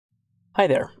Hi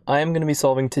there, I am going to be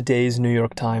solving today's New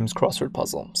York Times crossword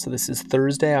puzzle. So this is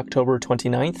Thursday, October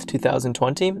 29th,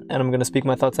 2020, and I'm going to speak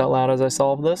my thoughts out loud as I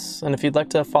solve this. And if you'd like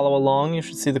to follow along, you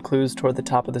should see the clues toward the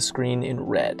top of the screen in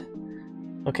red.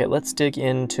 Okay, let's dig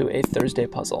into a Thursday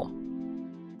puzzle.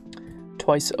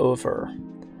 Twice over.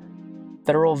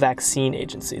 Federal Vaccine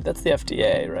Agency, that's the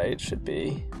FDA, right? It should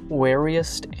be.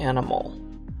 Wariest animal.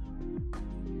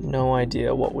 No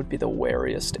idea what would be the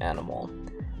wariest animal.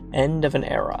 End of an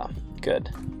era.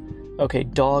 Good. Okay,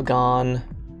 doggone.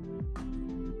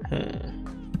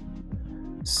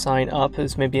 Sign up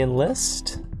is maybe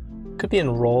enlist? Could be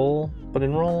enroll, but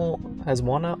enroll has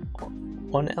one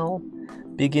L.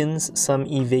 Begins some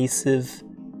evasive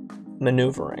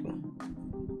maneuvering.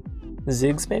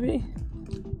 Zigs maybe?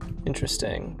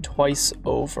 Interesting. Twice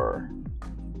over.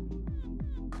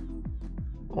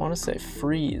 I want to say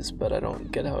freeze, but I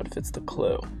don't get how it fits the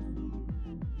clue.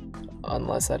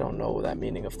 Unless I don't know that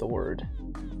meaning of the word.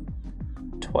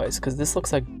 Twice, because this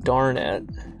looks like darn it.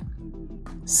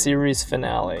 Series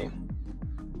finale.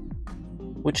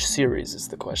 Which series is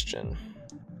the question?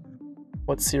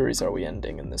 What series are we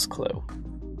ending in this clue?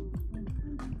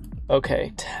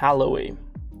 Okay, tallowy.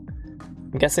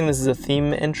 I'm guessing this is a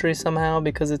theme entry somehow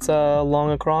because it's long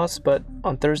across, but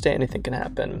on Thursday anything can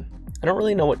happen. I don't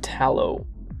really know what tallow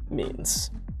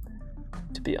means,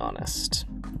 to be honest.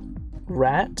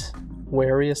 Rat?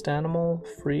 Wariest animal?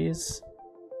 Freeze?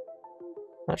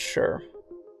 Not sure.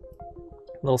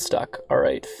 A little stuck.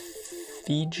 Alright.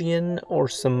 Fijian or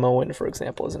Samoan, for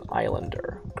example, is an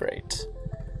islander. Great.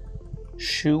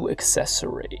 Shoe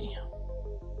accessory.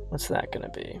 What's that gonna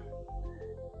be?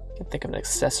 I can think of an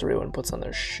accessory one puts on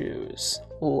their shoes.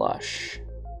 Lush.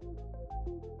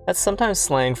 That's sometimes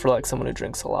slang for like someone who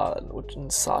drinks a lot, which in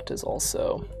sot is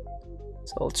also.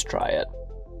 So let's try it.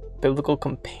 Biblical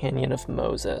companion of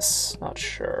Moses. Not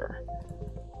sure.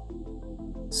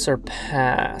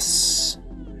 Surpass.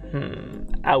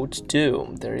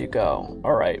 Outdo. There you go.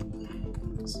 Alright.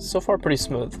 So far pretty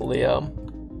smooth, Leo.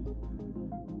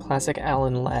 Classic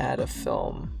Alan Ladd of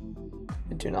film.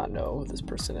 I do not know who this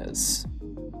person is.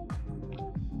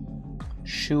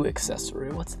 Shoe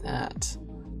accessory. What's that?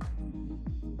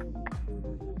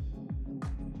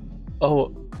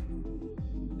 Oh.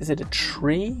 Is it a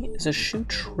tree? Is a shoe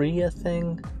tree a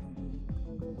thing?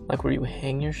 Like where you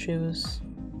hang your shoes?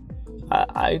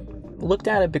 I looked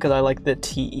at it because I like the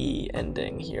TE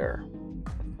ending here.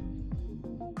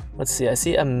 Let's see, I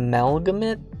see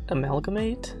amalgamate?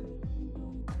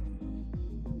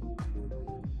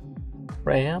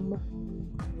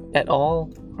 Ram? Et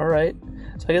al? Alright.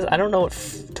 So I guess I don't know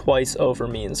what twice over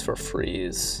means for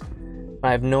freeze. I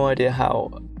have no idea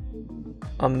how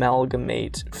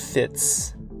amalgamate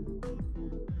fits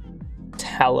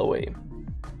tallowy.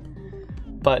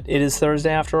 But it is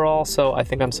Thursday after all, so I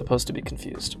think I'm supposed to be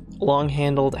confused.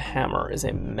 Long-handled hammer is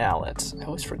a mallet. I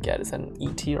always forget, is that an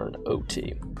ET or an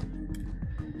OT?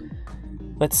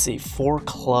 Let's see, 4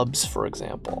 clubs, for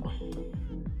example.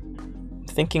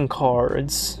 Thinking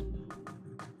cards.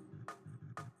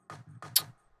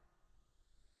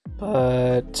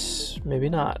 But maybe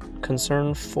not.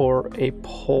 Concern for a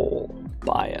poll.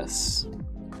 Bias.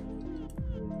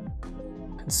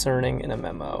 Concerning in a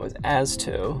memo is as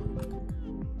to.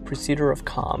 Preceder of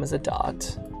com is a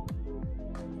dot.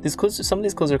 These clues, some of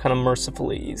these clues are kind of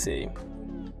mercifully easy.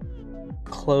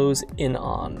 Close in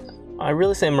on. I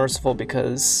really say merciful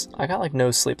because I got like no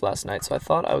sleep last night, so I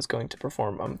thought I was going to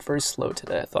perform. I'm very slow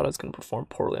today. I thought I was going to perform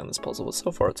poorly on this puzzle, but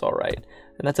so far it's all right.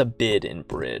 And that's a bid in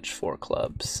bridge, 4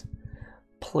 clubs.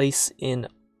 Place in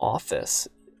office.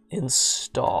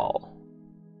 Install.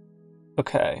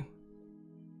 Okay.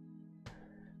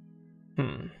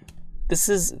 This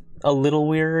is a little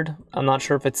weird. I'm not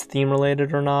sure if it's theme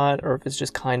related or not, or if it's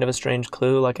just kind of a strange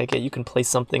clue. Like I get you can place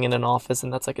something in an office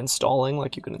and that's like installing,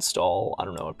 like you can install, I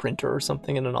don't know, a printer or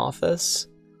something in an office.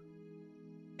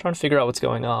 I'm trying to figure out what's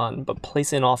going on, but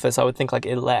place in office, I would think like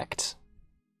elect.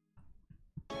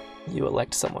 You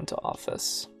elect someone to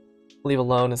office. Leave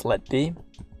alone is let be.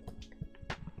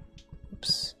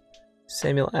 Oops.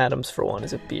 Samuel Adams for one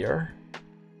is a beer.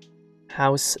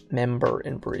 House member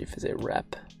in brief is a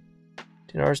rep.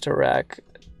 Dinars to Iraq.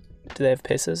 Do they have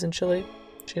pesos in Chile?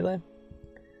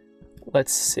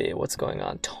 Let's see what's going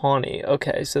on. Tawny.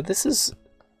 Okay, so this is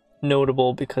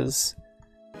notable because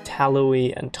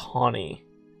tallowy and tawny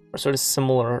are sort of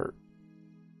similar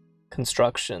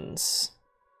constructions.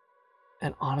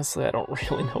 And honestly, I don't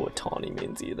really know what tawny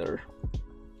means either.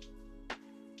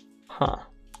 Huh.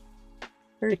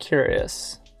 Very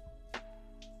curious.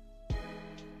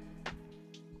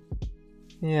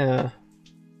 Yeah.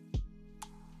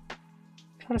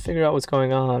 Trying to figure out what's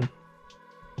going on.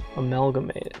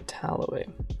 amalgamate,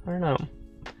 tallowy. I don't know.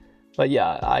 But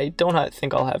yeah, I don't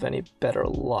think I'll have any better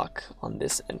luck on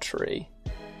this entry.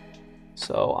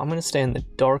 So I'm gonna stay in the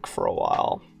dark for a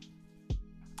while.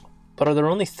 But are there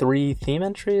only 3 theme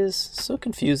entries? So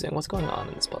confusing. What's going on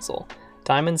in this puzzle?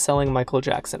 Diamond selling Michael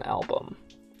Jackson album.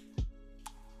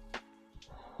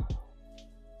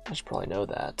 I should probably know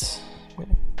that.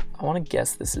 I want to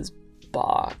guess this is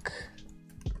Bach.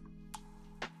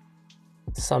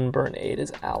 Sunburn 8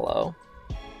 is Aloe.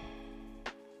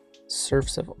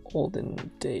 Surfs of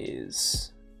Olden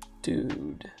Days.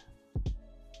 Dude.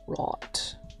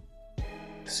 Rot.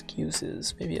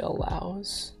 Excuses. Maybe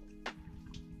allows.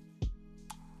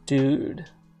 Dude.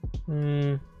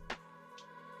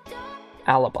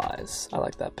 Alibis. I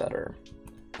like that better.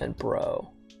 And bro.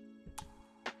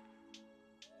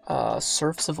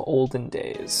 Surfs of Olden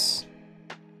Days.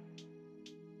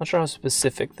 Not sure how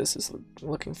specific this is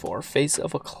looking for. Face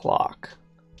of a Clock.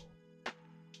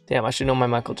 Damn, I should know my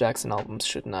Michael Jackson albums,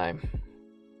 shouldn't I?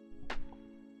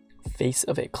 Face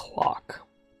of a Clock.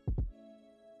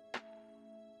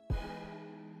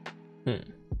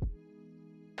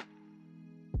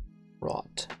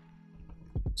 Rot.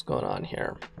 What's going on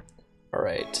here?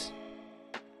 Alright.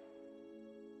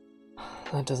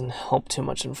 That doesn't help too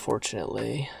much,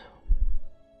 unfortunately.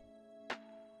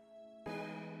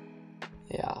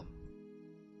 Yeah.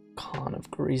 Con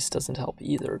of Greece doesn't help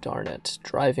either, darn it.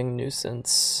 Driving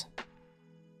nuisance.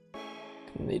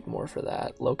 Need more for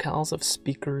that. Locales of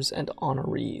speakers and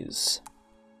honorees.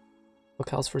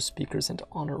 Locales for speakers and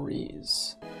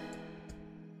honorees.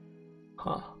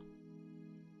 Huh.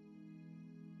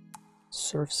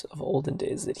 Surfs of Olden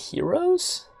Days. Is it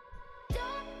heroes? I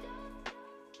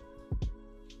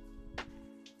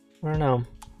don't know.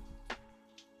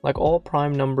 Like all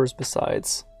prime numbers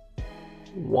besides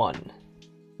 1.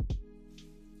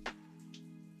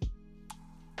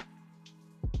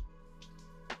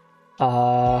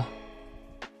 I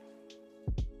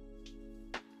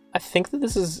think that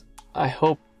this is, I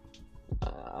hope,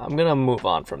 I'm gonna move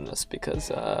on from this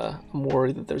because I'm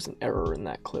worried that there's an error in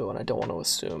that clue and I don't want to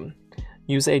assume.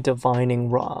 Use a divining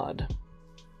rod.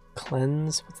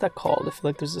 Cleanse? What's that called? I feel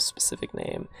like there's a specific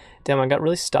name. Damn, I got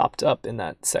really stopped up in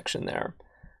that section there.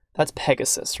 That's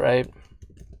Pegasus, right?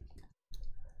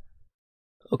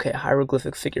 Okay,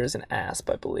 hieroglyphic figure is an asp,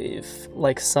 I believe.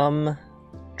 Like some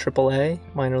AAA,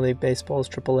 minor league baseball's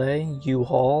AAA,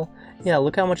 U-Haul. Yeah,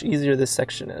 look how much easier this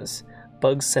section is.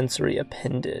 Bug sensory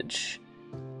appendage.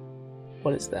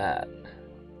 What is that?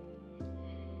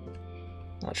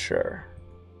 Not sure.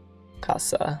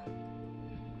 Casa.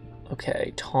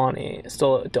 Okay, tawny.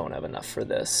 Still don't have enough for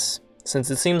this. Since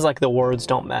it seems like the words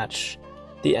don't match,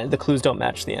 the clues don't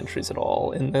match the entries at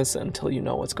all in this until you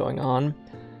know what's going on.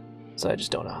 So I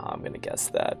just don't know how I'm gonna guess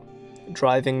that.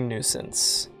 Driving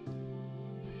nuisance.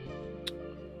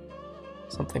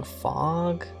 Something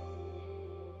fog?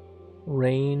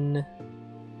 Rain?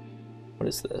 What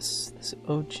is this? This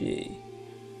OG.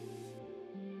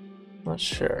 Not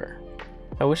sure.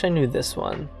 I wish I knew this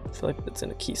one. I feel like it's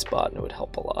in a key spot and it would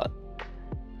help a lot.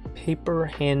 Paper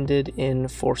handed in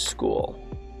for school.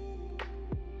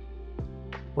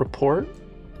 Report?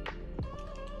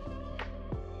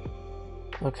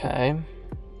 Okay.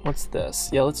 What's this?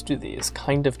 Yeah, let's do these.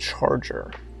 Kind of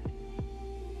charger.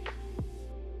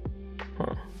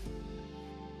 Huh.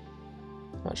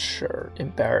 Not sure.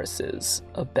 Embarrasses.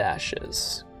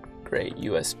 Abashes. Great.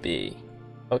 USB.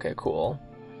 Okay, cool.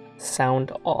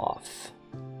 Sound off.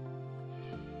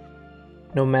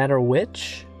 No matter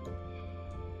which?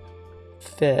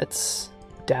 Fits.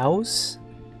 Douse?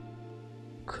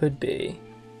 Could be.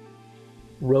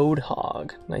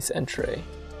 Roadhog. Nice entry.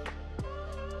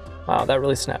 Wow, that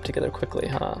really snapped together quickly,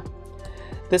 huh?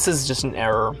 This is just an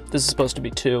error. This is supposed to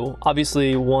be 2.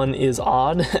 Obviously, 1 is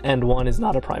odd, and 1 is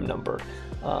not a prime number.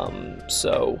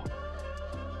 So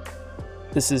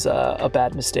this is a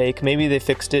bad mistake. Maybe they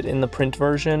fixed it in the print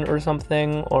version or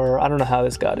something, or I don't know how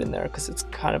this got in there, because it's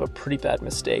kind of a pretty bad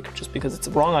mistake, just because it's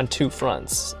wrong on 2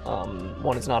 fronts.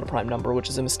 1 is not a prime number, which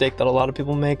is a mistake that a lot of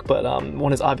people make, but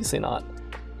 1 is obviously not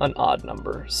an odd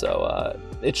number, so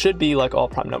it should be like all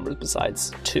prime numbers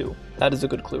besides 2. That is a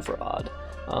good clue for odd.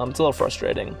 It's a little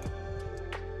frustrating,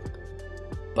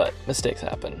 but mistakes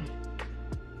happen.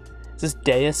 Is this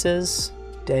daises?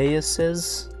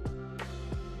 Daises?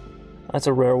 That's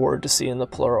a rare word to see in the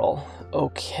plural.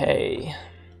 Okay.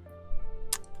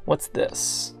 What's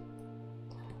this?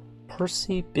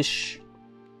 Percy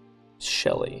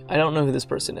Shelley. I don't know who this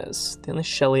person is. The only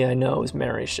Shelley I know is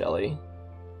Mary Shelley.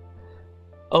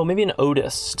 Oh, maybe an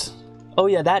Odist. Oh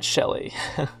yeah, that Shelley.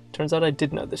 Turns out I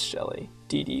did know this Shelley.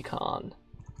 D.D. Khan.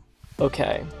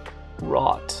 Okay.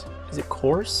 Rot. Is it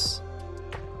coarse?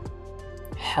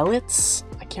 Helitz?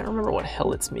 I can't remember what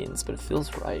helitz means, but it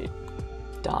feels right.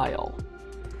 Dial.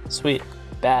 Sweet.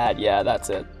 Bad. Yeah, that's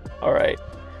it. All right.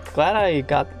 Glad I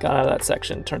got out of that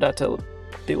section. Turned out to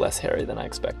be less hairy than I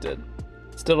expected.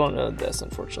 Still don't know this,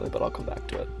 unfortunately, but I'll come back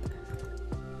to it.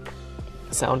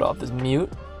 Sound off is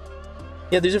mute.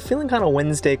 Yeah, these are feeling kind of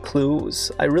Wednesday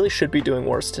clues. I really should be doing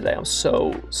worse today. I'm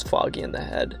so foggy in the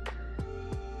head.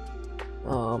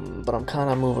 But I'm kind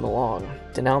of moving along.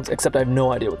 Denounce, except I have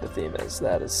no idea what the theme is.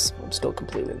 That is, I'm still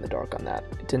completely in the dark on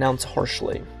that. Denounce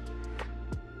harshly.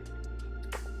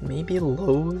 Maybe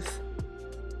loathe?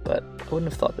 But I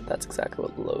wouldn't have thought that that's exactly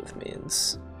what loathe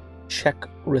means. Check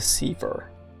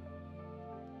receiver.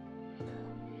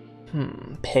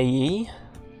 Payee?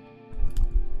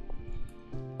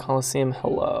 Coliseum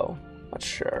hello. Not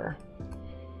sure.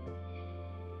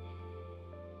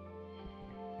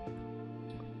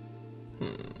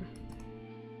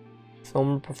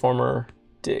 Film performer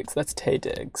Diggs. That's Tay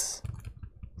Diggs.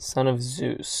 Son of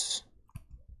Zeus.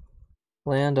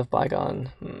 Land of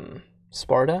bygone.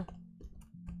 Sparta?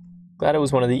 Glad it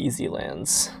was one of the easy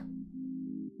lands.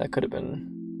 That could have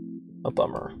been a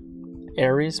bummer.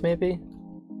 Ares, maybe?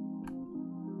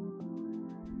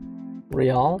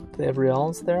 Real? Do they have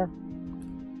reals there?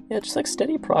 Yeah, just like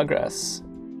steady progress.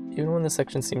 Even when the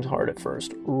section seems hard at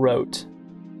first. Wrote.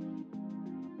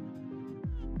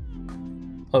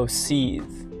 Oh,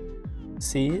 seethe.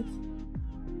 Seethe?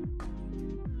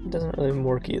 It doesn't really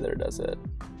work either, does it?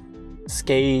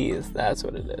 Scathe, that's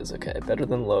what it is. Okay, better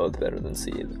than loathe, better than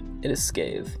seethe. It is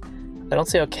scathe. I don't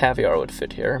see how caviar would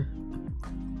fit here.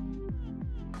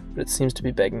 But it seems to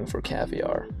be begging for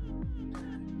caviar.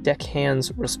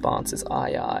 Deckhand's response is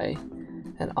aye.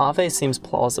 And Ave seems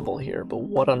plausible here, but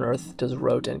what on earth does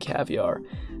rote and caviar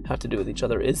have to do with each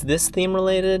other? Is this theme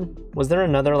related? Was there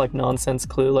another like nonsense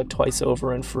clue like twice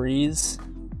over and freeze?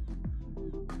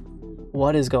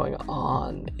 What is going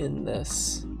on in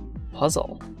this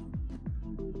puzzle?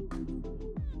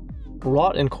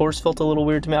 Wrought and coarse felt a little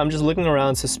weird to me. I'm just looking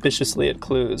around suspiciously at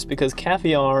clues because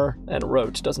caviar and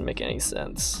rote doesn't make any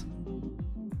sense.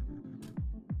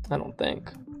 I don't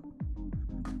think.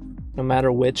 No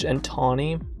matter which, and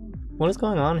tawny. What is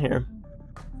going on here?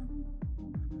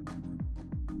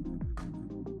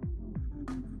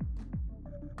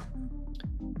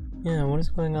 Yeah, what is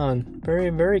going on? Very,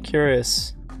 very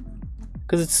curious.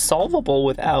 Because it's solvable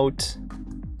without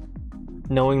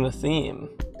knowing the theme.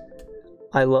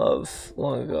 I love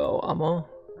long ago. Amo?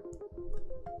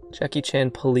 Jackie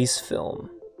Chan police film.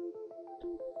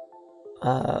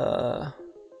 I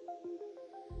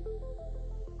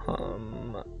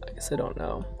guess I don't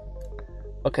know.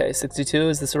 Okay, 62,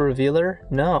 is this a revealer?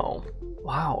 No.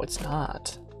 Wow, it's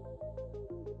not.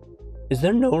 Is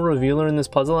there no revealer in this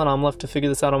puzzle and I'm left to figure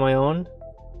this out on my own?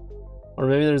 Or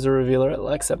maybe there's a revealer at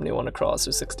like 71 across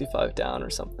or 65 down or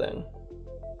something.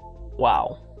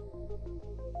 Wow.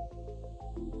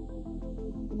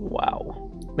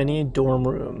 Wow. Mini dorm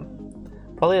room.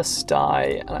 Probably a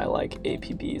sty, and I like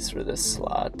APBs for this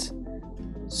slot.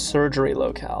 Surgery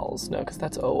locales. No, because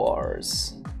that's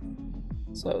ORs.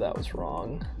 So that was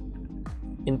wrong.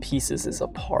 In pieces is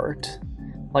apart.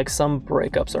 Like some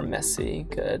breakups are messy.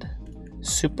 Good.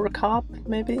 Super cop,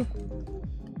 maybe?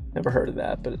 Never heard of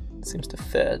that, but it seems to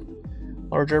fit.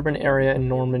 Large urban area in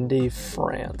Normandy,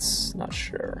 France. Not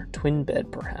sure. Twin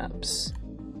bed, perhaps.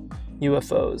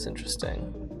 UFOs,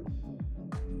 interesting.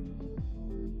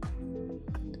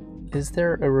 Is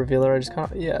there a revealer? I just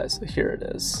kind of, yeah, so here it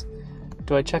is.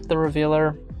 Do I check the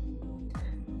revealer?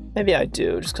 Maybe I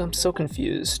do, just because I'm so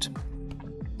confused.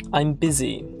 I'm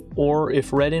busy, or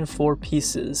if read in 4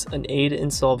 pieces, an aid in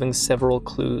solving several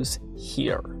clues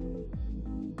here.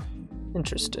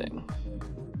 Interesting.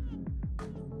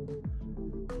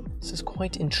 This is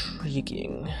quite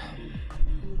intriguing.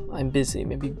 I'm busy,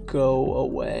 maybe go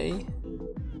away.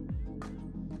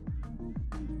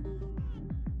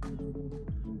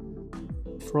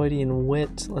 Freudian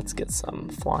wit, let's get some.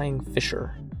 Flying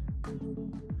fisher.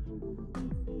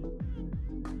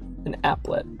 An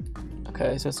applet.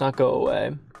 Okay, so it's not go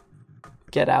away.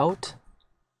 Get out.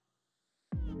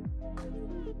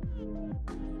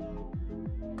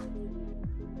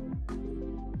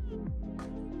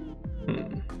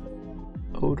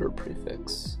 Odor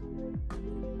prefix.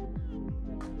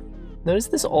 Notice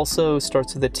this also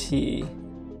starts with a T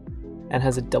and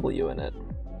has a W in it.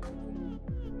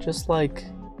 Just like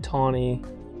tawny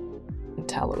and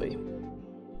tallowy.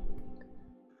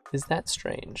 Is that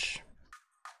strange?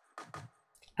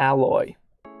 Alloy.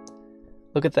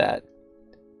 Look at that.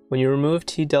 When you remove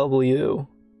TW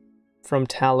from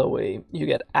tallowy, you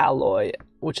get alloy,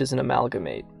 which is an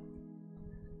amalgamate.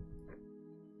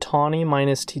 tawny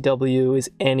minus TW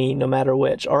is any, no matter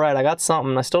which. All right, I got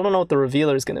something. I still don't know what the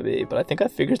revealer is going to be, but I think I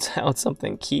figured out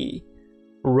something key.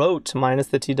 Rote minus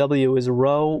the TW is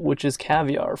roe, which is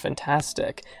caviar.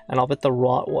 Fantastic. And I'll bet the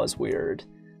rot was weird.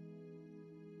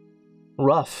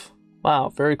 Rough.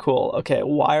 Wow, very cool. Okay,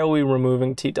 why are we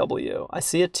removing TW? I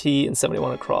see a T and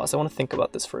 71 across. I want to think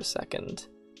about this for a second.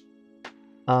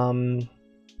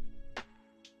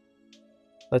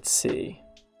 Let's see.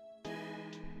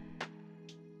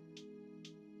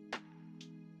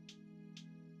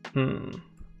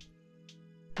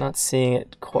 Not seeing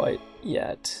it quite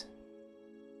yet.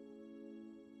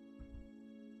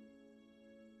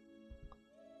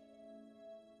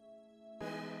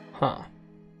 Huh.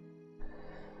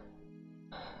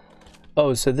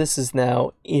 Oh, so this is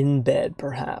now in bed,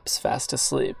 perhaps, fast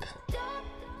asleep.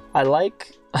 I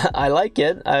like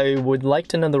it. I would like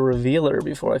to know the revealer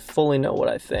before I fully know what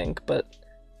I think, but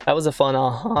that was a fun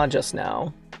aha just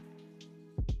now.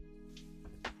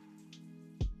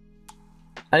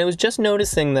 And I was just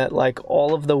noticing that, like,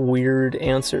 all of the weird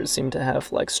answers seem to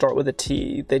have, like, start with a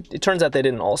T. It turns out they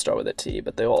didn't all start with a T,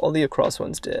 but all the across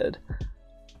ones did.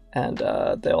 And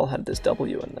they all had this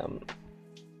W in them.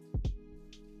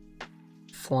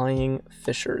 Flying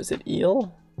fisher. Is it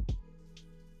eel?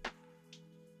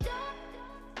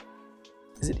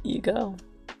 Is it ego?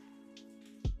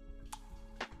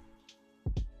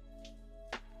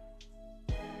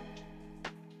 I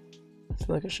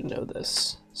feel like I should know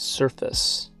this.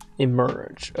 Surface.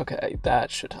 Emerge. Okay,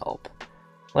 that should help.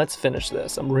 Let's finish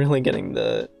this. I'm really getting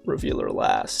the revealer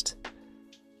last.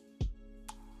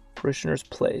 Parishioner's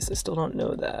place. I still don't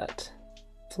know that.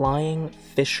 Flying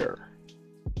fisher.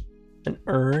 An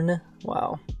urn?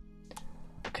 Wow.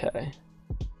 Okay.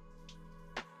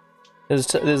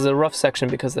 There's a rough section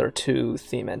because there are 2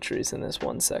 theme entries in this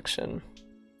one section.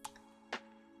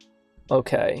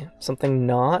 Okay, something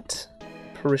not.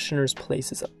 Parishioner's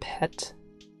place is a pet.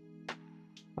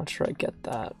 Not sure I get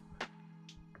that.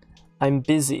 I'm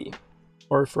busy.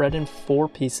 Or if read in 4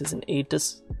 pieces and aid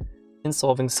us in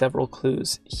solving several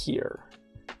clues here.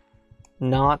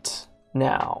 Not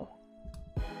now.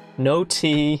 No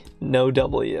T, no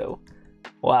W.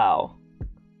 Wow.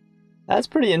 That's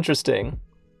pretty interesting.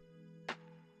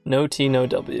 No T, no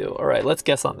W. All right, let's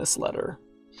guess on this letter.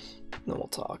 Then we'll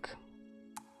talk.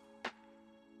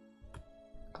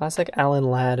 Classic Alan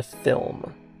Ladd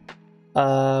film.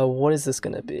 What is this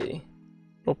gonna be?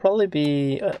 It'll probably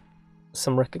be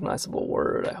some recognizable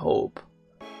word, I hope.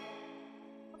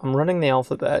 I'm running the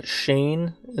alphabet.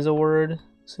 Shane is a word.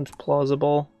 Seems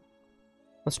plausible.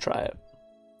 Let's try it.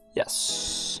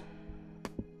 Yes.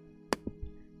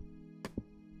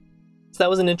 So that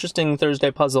was an interesting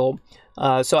Thursday puzzle.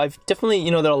 So I've definitely,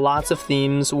 there are lots of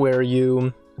themes where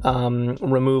you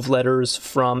remove letters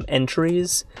from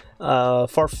entries.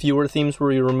 Far fewer themes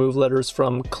where you remove letters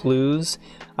from clues.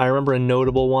 I remember a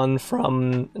notable one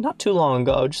from not too long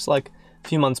ago, just like a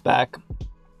few months back,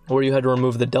 where you had to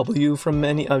remove the W from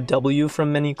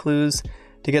many clues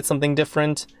to get something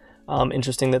different.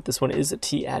 Interesting that this one is a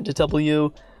T and a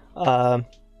W.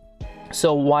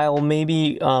 So while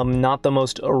maybe not the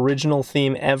most original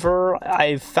theme ever,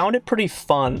 I found it pretty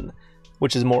fun,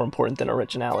 which is more important than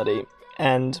originality.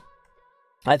 And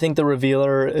I think the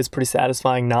revealer is pretty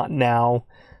satisfying, not now,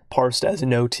 parsed as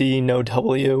no T, no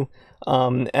W.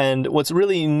 And what's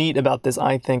really neat about this,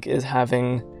 I think, is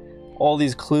having all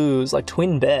these clues, like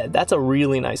twin bed. That's a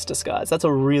really nice disguise. That's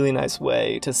a really nice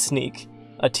way to sneak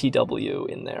a TW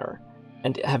in there,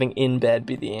 and having in bed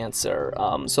be the answer.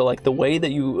 So like the way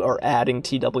that you are adding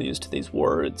TWs to these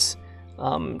words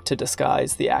to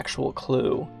disguise the actual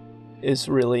clue is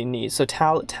really neat. So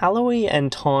tallowy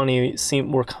and tawny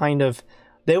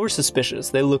they were suspicious.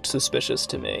 They looked suspicious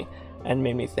to me and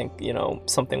made me think,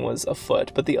 something was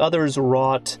afoot. But the others,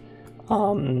 wrought,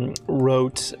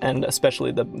 wrote, and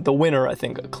especially the winner, I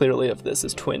think, clearly of this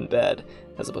is twin bed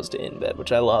as opposed to in bed,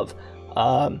 which I love.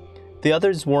 The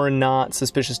others were not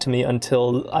suspicious to me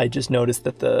until I just noticed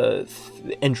that the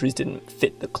entries didn't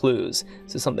fit the clues,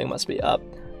 so something must be up.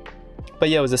 But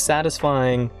yeah, it was a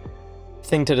satisfying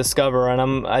thing to discover,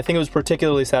 and I think it was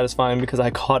particularly satisfying because I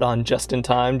caught on just in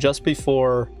time, just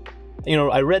before,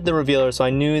 I read the revealer, so I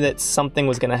knew that something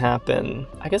was going to happen.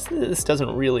 I guess this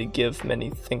doesn't really give many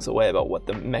things away about what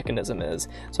the mechanism is,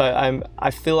 so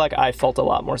I feel like I felt a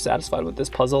lot more satisfied with this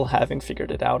puzzle having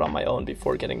figured it out on my own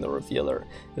before getting the revealer.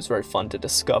 It was very fun to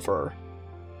discover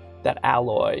that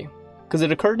alloy, because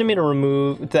it occurred to me to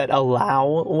remove that allow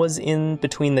was in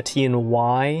between the T and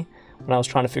Y when I was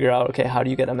trying to figure out, okay, how do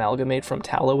you get amalgamate from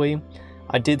tallowy?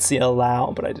 I did see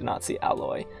allow, but I did not see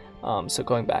alloy. So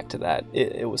going back to that,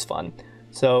 it was fun.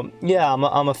 So yeah,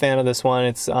 I'm a fan of this one.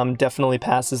 It's definitely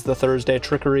passes the Thursday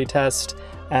trickery test,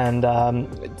 and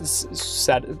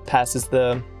passes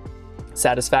the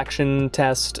satisfaction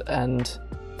test, and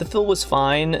the fill was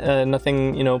fine.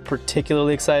 Nothing, you know,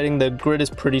 particularly exciting. The grid is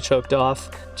pretty choked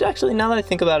off, which actually, now that I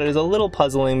think about it, is a little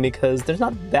puzzling because there's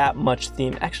not that much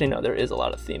theme. Actually, no, there is a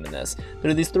lot of theme in this.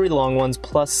 There are these 3 long ones,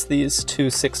 plus these 2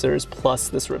 6ers, plus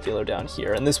this revealer down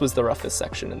here. And this was the roughest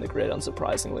section in the grid,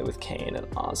 unsurprisingly, with Kane and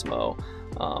Osmo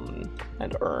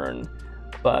and Earn.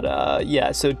 But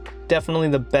yeah, so definitely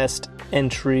the best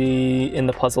entry in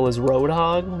the puzzle is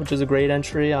Roadhog, which is a great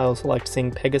entry. I also liked seeing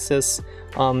Pegasus.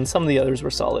 Some of the others were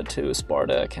solid too.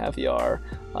 Sparta, Caviar,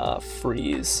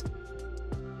 Freeze.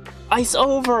 Ice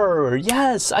Over!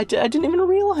 Yes! I didn't even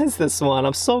realize this one.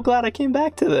 I'm so glad I came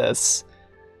back to this.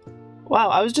 Wow,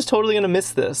 I was just totally gonna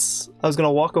miss this. I was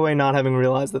gonna walk away not having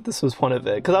realized that this was one of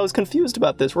it, because I was confused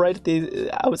about this right at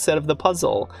the outset of the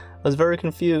puzzle. I was very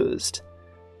confused.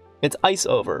 It's Ice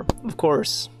Over, of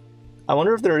course. I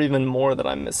wonder if there are even more that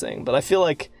I'm missing, but I feel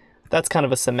like that's kind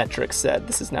of a symmetric set.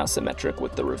 This is now symmetric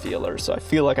with the revealer, so I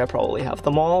feel like I probably have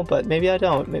them all, but maybe I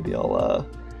don't. Maybe I'll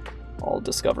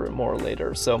discover it more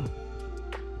later. So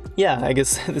yeah, I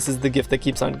guess this is the gift that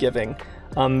keeps on giving.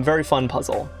 Very fun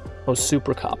puzzle. Oh,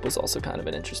 Super Cop was also kind of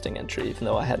an interesting entry, even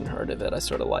though I hadn't heard of it. I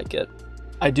sort of like it.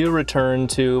 I do return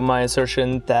to my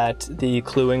assertion that the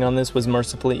cluing on this was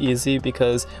mercifully easy,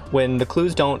 because when the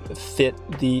clues don't fit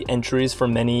the entries for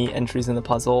many entries in the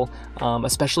puzzle,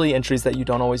 especially entries that you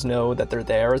don't always know that they're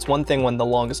there. It's one thing when the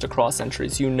longest across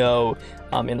entries, you know,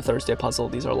 in a Thursday puzzle,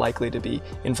 these are likely to be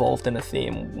involved in a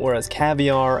theme, whereas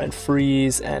Caviar and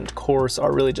Freeze and Course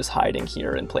are really just hiding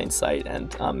here in plain sight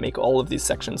and make all of these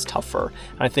sections tougher.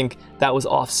 And I think that was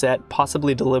offset,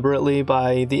 possibly deliberately,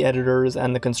 by the editors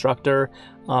and the constructor,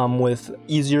 with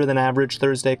easier than average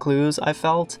Thursday clues, I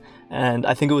felt, and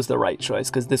I think it was the right choice,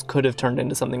 because this could have turned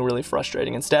into something really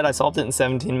frustrating. Instead, I solved it in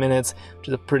 17 minutes, which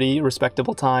is a pretty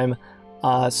respectable time,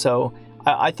 so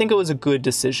I think it was a good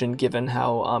decision given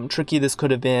how tricky this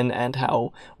could have been and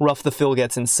how rough the fill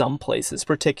gets in some places,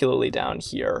 particularly down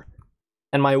here.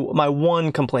 And my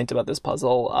one complaint about this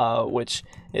puzzle, which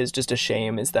is just a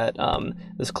shame, is that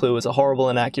this clue is a horrible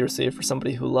inaccuracy for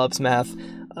somebody who loves math.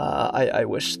 I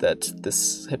wish that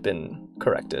this had been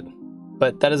corrected.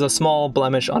 But that is a small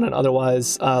blemish on an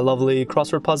otherwise lovely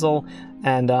crossword puzzle,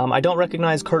 and I don't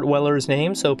recognize Kurt Weller's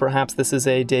name, so perhaps this is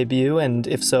a debut, and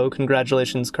if so,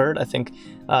 congratulations, Kurt. I think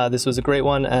this was a great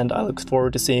one, and I look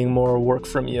forward to seeing more work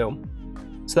from you.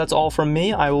 So that's all from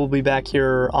me. I will be back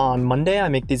here on Monday. I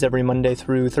make these every Monday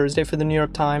through Thursday for the New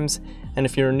York Times. And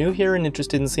if you're new here and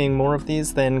interested in seeing more of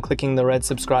these, then clicking the red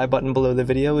subscribe button below the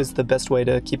video is the best way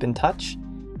to keep in touch.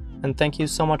 And thank you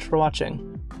so much for watching.